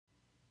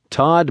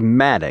Todd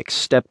Maddox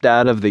stepped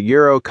out of the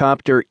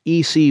Eurocopter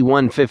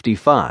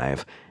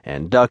EC-155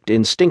 and ducked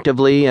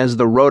instinctively as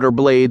the rotor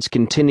blades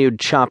continued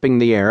chopping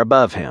the air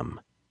above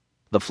him.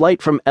 The flight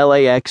from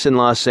LAX in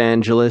Los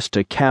Angeles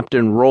to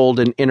Captain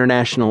Roldan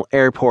International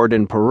Airport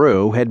in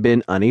Peru had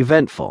been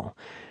uneventful,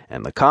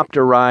 and the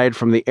copter ride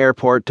from the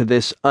airport to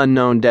this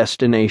unknown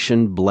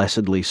destination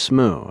blessedly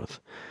smooth.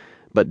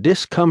 But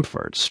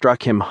discomfort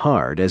struck him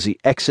hard as he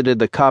exited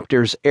the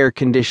copter's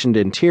air-conditioned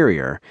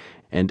interior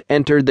and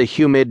entered the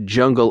humid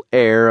jungle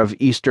air of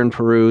eastern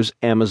Peru's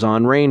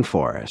Amazon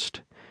rainforest.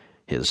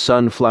 His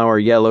sunflower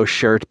yellow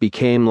shirt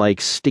became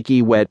like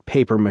sticky wet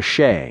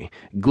papier-mâché,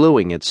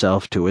 gluing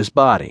itself to his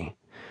body.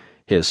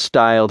 His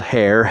styled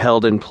hair,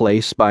 held in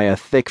place by a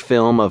thick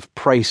film of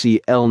pricey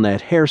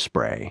Elnet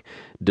hairspray,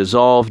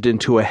 dissolved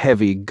into a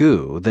heavy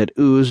goo that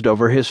oozed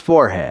over his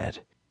forehead.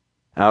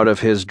 Out of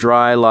his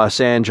dry Los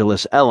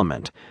Angeles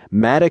element,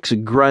 Maddox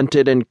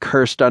grunted and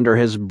cursed under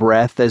his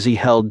breath as he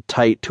held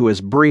tight to his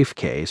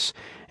briefcase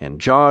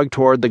and jogged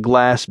toward the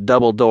glass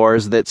double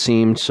doors that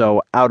seemed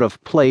so out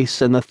of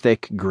place in the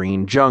thick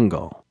green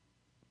jungle.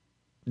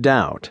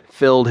 Doubt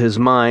filled his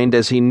mind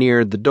as he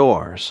neared the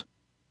doors.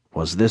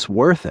 Was this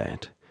worth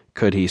it?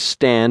 Could he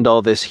stand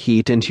all this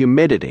heat and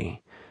humidity?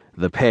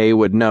 The pay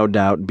would no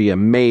doubt be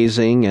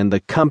amazing, and the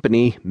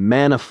company,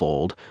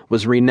 Manifold,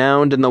 was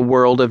renowned in the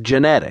world of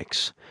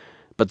genetics.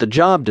 But the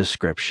job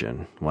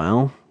description,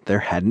 well, there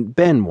hadn't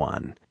been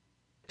one.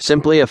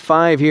 Simply a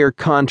 5-year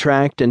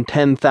contract and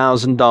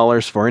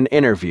 $10,000 for an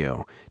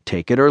interview.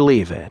 Take it or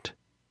leave it.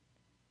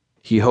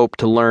 He hoped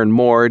to learn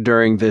more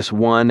during this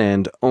one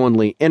and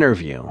only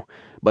interview,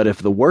 but if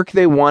the work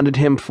they wanted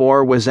him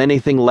for was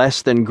anything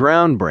less than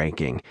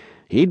groundbreaking,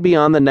 he'd be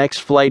on the next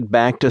flight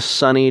back to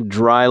sunny,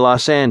 dry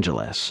Los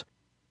Angeles.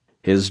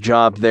 His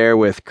job there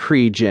with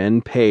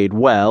Cregen paid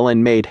well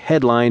and made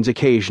headlines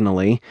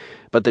occasionally,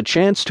 but the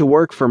chance to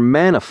work for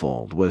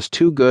Manifold was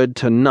too good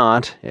to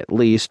not, at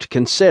least,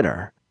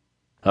 consider.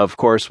 Of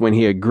course, when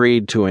he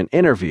agreed to an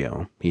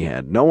interview, he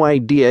had no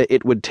idea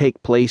it would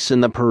take place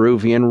in the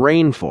Peruvian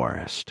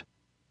rainforest.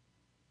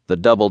 The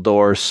double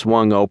doors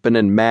swung open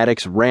and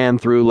Maddox ran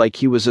through like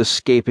he was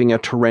escaping a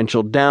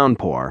torrential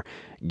downpour,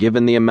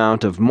 given the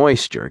amount of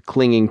moisture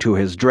clinging to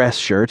his dress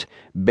shirt,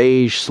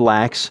 beige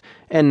slacks,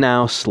 and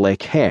now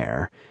slick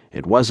hair.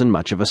 It wasn't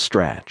much of a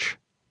stretch.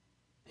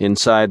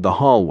 Inside the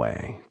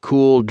hallway,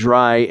 cool,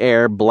 dry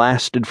air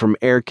blasted from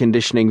air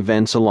conditioning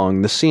vents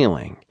along the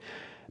ceiling.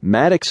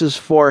 Maddox's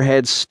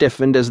forehead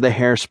stiffened as the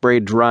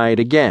hairspray dried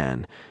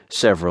again,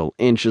 several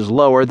inches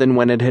lower than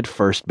when it had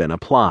first been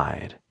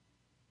applied.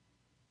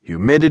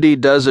 "Humidity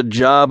does a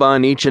job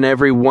on each and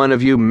every one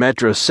of you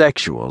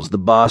metrosexuals the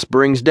boss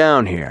brings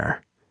down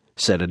here,"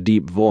 said a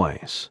deep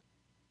voice.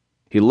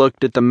 He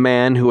looked at the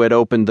man who had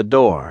opened the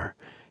door.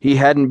 He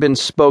hadn't been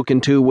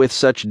spoken to with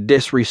such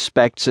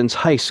disrespect since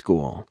high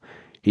school.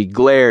 He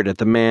glared at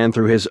the man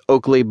through his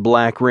Oakley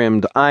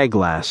black-rimmed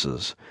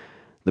eyeglasses.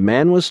 The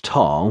man was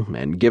tall,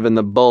 and given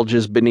the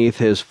bulges beneath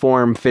his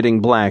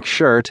form-fitting black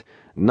shirt,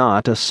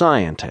 not a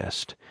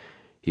scientist.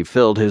 He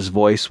filled his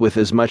voice with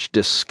as much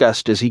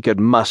disgust as he could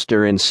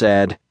muster and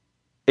said,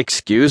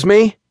 "Excuse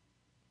me?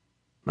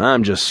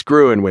 I'm just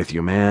screwing with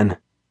you, man."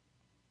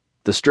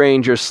 The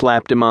stranger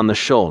slapped him on the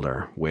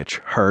shoulder, which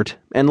hurt,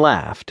 and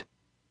laughed.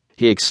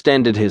 He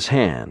extended his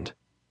hand.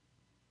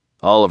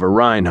 "Oliver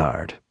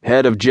Reinhardt,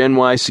 head of Gen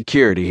Y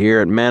security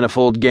here at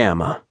Manifold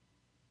Gamma."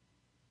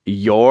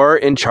 "You're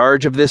in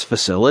charge of this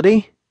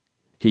facility?"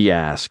 he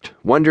asked,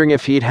 wondering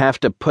if he'd have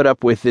to put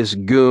up with this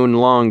goon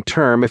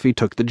long-term if he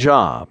took the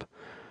job.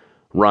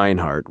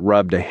 Reinhardt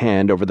rubbed a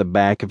hand over the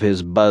back of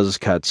his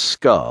buzz-cut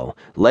skull,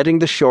 letting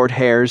the short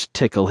hairs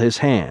tickle his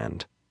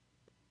hand.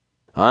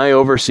 "I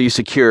oversee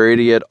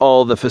security at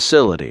all the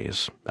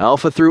facilities,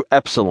 Alpha through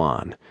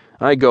Epsilon.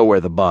 I go where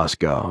the boss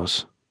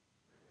goes."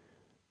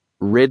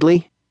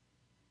 "Ridley?"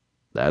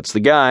 "That's the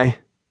guy."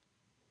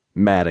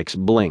 Maddox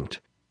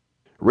blinked.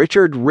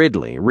 Richard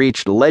Ridley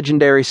reached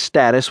legendary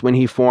status when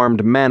he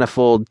formed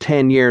Manifold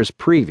 10 years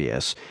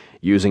previous,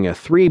 using a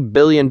 $3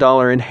 billion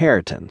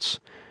inheritance.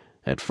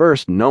 At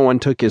first, no one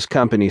took his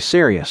company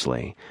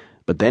seriously,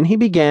 but then he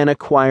began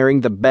acquiring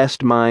the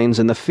best minds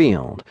in the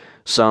field,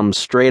 some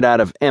straight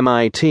out of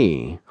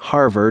MIT,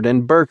 Harvard,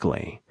 and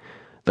Berkeley.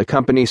 The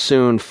company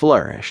soon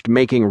flourished,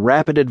 making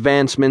rapid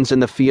advancements in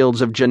the fields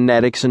of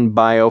genetics and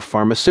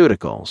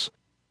biopharmaceuticals.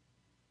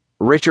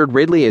 "Richard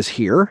Ridley is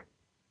here?"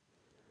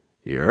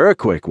 "You're a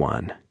quick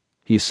one,"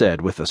 he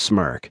said with a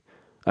smirk.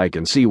 "I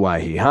can see why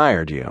he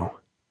hired you."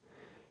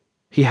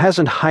 "He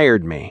hasn't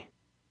hired me."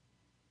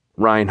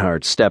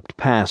 Reinhardt stepped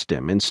past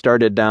him and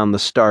started down the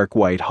stark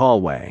white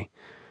hallway.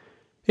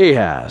 "He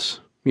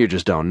has. You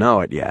just don't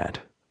know it yet.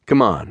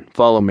 Come on,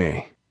 follow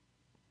me."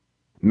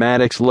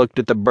 Maddox looked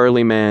at the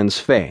burly man's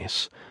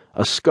face.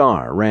 A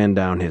scar ran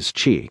down his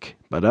cheek,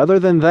 but other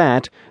than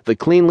that, the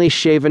cleanly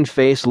shaven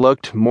face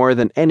looked, more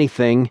than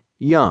anything,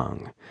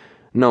 young.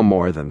 No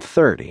more than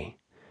 30.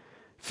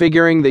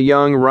 Figuring the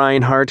young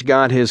Reinhardt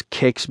got his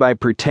kicks by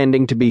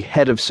pretending to be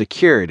head of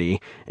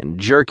security and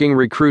jerking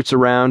recruits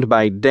around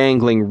by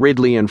dangling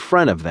Ridley in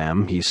front of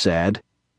them, he said,